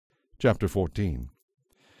Chapter 14.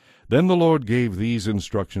 Then the Lord gave these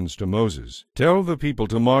instructions to Moses. Tell the people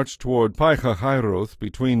to march toward Pi-hahiroth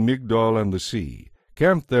between Migdol and the sea.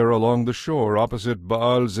 Camp there along the shore opposite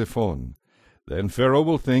Baal-zephon. Then Pharaoh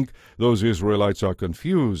will think those Israelites are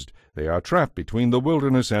confused. They are trapped between the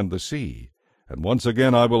wilderness and the sea. And once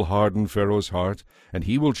again I will harden Pharaoh's heart, and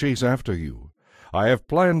he will chase after you. I have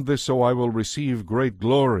planned this so I will receive great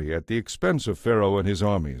glory at the expense of Pharaoh and his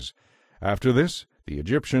armies. After this, the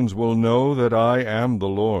Egyptians will know that I am the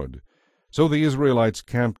Lord. So the Israelites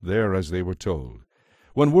camped there as they were told.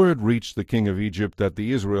 When word reached the king of Egypt that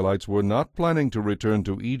the Israelites were not planning to return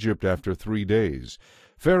to Egypt after 3 days,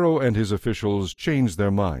 Pharaoh and his officials changed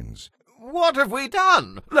their minds. "What have we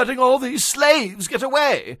done, letting all these slaves get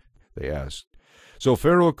away?" they asked. So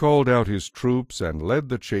Pharaoh called out his troops and led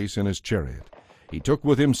the chase in his chariot. He took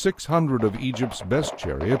with him 600 of Egypt's best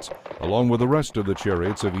chariots, along with the rest of the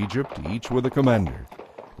chariots of Egypt, each with a commander.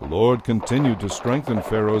 The Lord continued to strengthen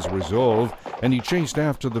Pharaoh's resolve, and he chased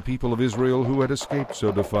after the people of Israel who had escaped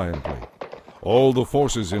so defiantly. All the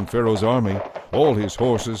forces in Pharaoh's army, all his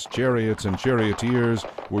horses, chariots, and charioteers,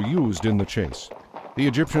 were used in the chase. The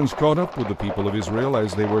Egyptians caught up with the people of Israel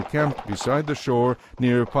as they were camped beside the shore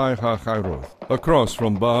near Pi-hahiroth, across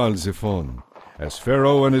from Baal-zephon. As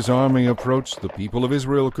Pharaoh and his army approached, the people of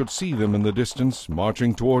Israel could see them in the distance,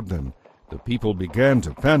 marching toward them. The people began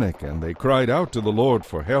to panic, and they cried out to the Lord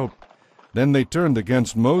for help. Then they turned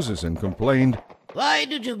against Moses and complained, "Why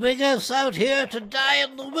did you bring us out here to die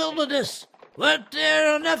in the wilderness? Weren't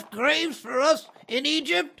there enough graves for us in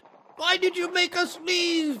Egypt? Why did you make us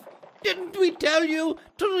leave? Didn't we tell you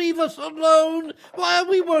to leave us alone while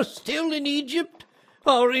we were still in Egypt?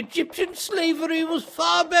 Our Egyptian slavery was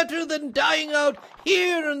far better than dying out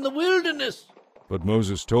here in the wilderness." But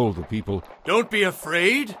Moses told the people, "Don't be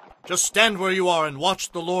afraid. Just stand where you are and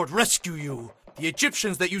watch the Lord rescue you. The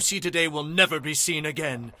Egyptians that you see today will never be seen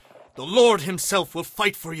again. The Lord himself will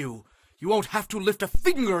fight for you. You won't have to lift a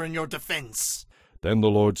finger in your defense." Then the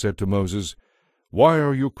Lord said to Moses, "Why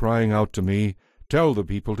are you crying out to me? Tell the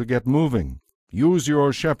people to get moving. Use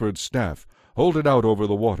your shepherd's staff, hold it out over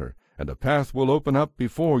the water, and a path will open up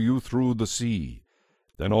before you through the sea.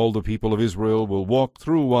 Then all the people of Israel will walk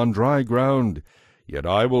through on dry ground. Yet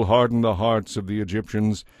I will harden the hearts of the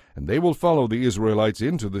Egyptians, and they will follow the Israelites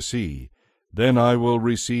into the sea. Then I will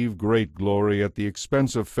receive great glory at the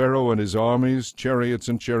expense of Pharaoh and his armies, chariots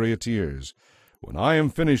and charioteers. When I am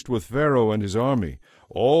finished with Pharaoh and his army,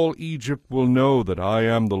 all Egypt will know that I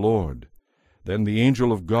am the Lord." Then the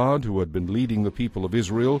angel of God, who had been leading the people of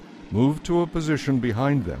Israel, moved to a position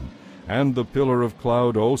behind them, and the pillar of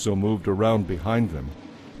cloud also moved around behind them.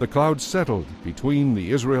 The cloud settled between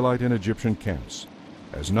the Israelite and Egyptian camps.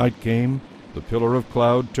 As night came, the pillar of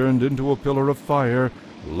cloud turned into a pillar of fire,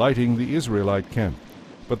 lighting the Israelite camp.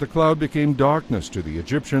 But the cloud became darkness to the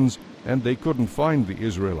Egyptians, and they couldn't find the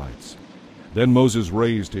Israelites. Then Moses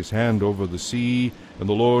raised his hand over the sea, and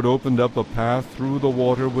the Lord opened up a path through the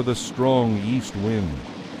water with a strong east wind.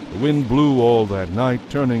 The wind blew all that night,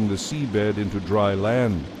 turning the seabed into dry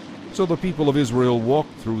land. So the people of Israel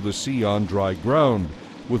walked through the sea on dry ground,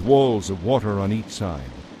 with walls of water on each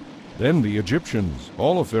side. Then the Egyptians,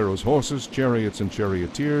 all of Pharaoh's horses, chariots, and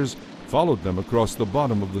charioteers, followed them across the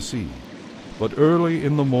bottom of the sea. But early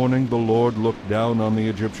in the morning the Lord looked down on the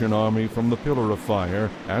Egyptian army from the pillar of fire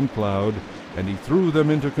and cloud, and he threw them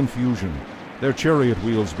into confusion. Their chariot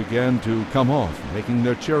wheels began to come off, making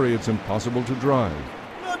their chariots impossible to drive.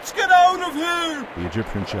 "Let's get out of here!" the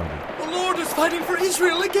Egyptians shouted. "The Lord is fighting for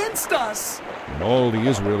Israel against us!" When all the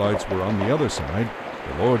Israelites were on the other side,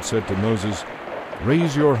 the Lord said to Moses,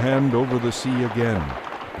 "Raise your hand over the sea again.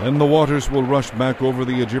 Then the waters will rush back over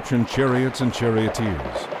the Egyptian chariots and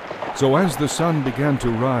charioteers." So as the sun began to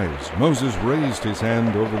rise, Moses raised his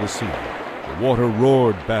hand over the sea. The water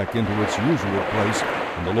roared back into its usual place,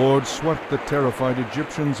 and the Lord swept the terrified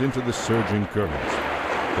Egyptians into the surging currents.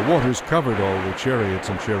 The waters covered all the chariots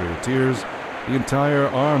and charioteers, the entire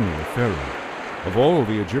army of Pharaoh. Of all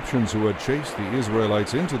the Egyptians who had chased the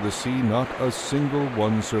Israelites into the sea, not a single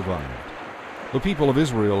one survived. The people of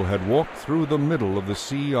Israel had walked through the middle of the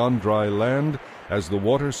sea on dry land, as the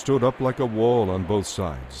water stood up like a wall on both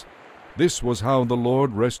sides. This was how the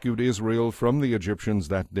Lord rescued Israel from the Egyptians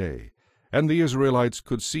that day. And the Israelites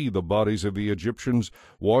could see the bodies of the Egyptians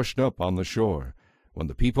washed up on the shore. When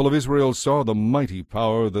the people of Israel saw the mighty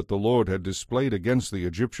power that the Lord had displayed against the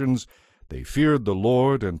Egyptians, they feared the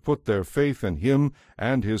Lord and put their faith in him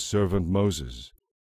and his servant Moses.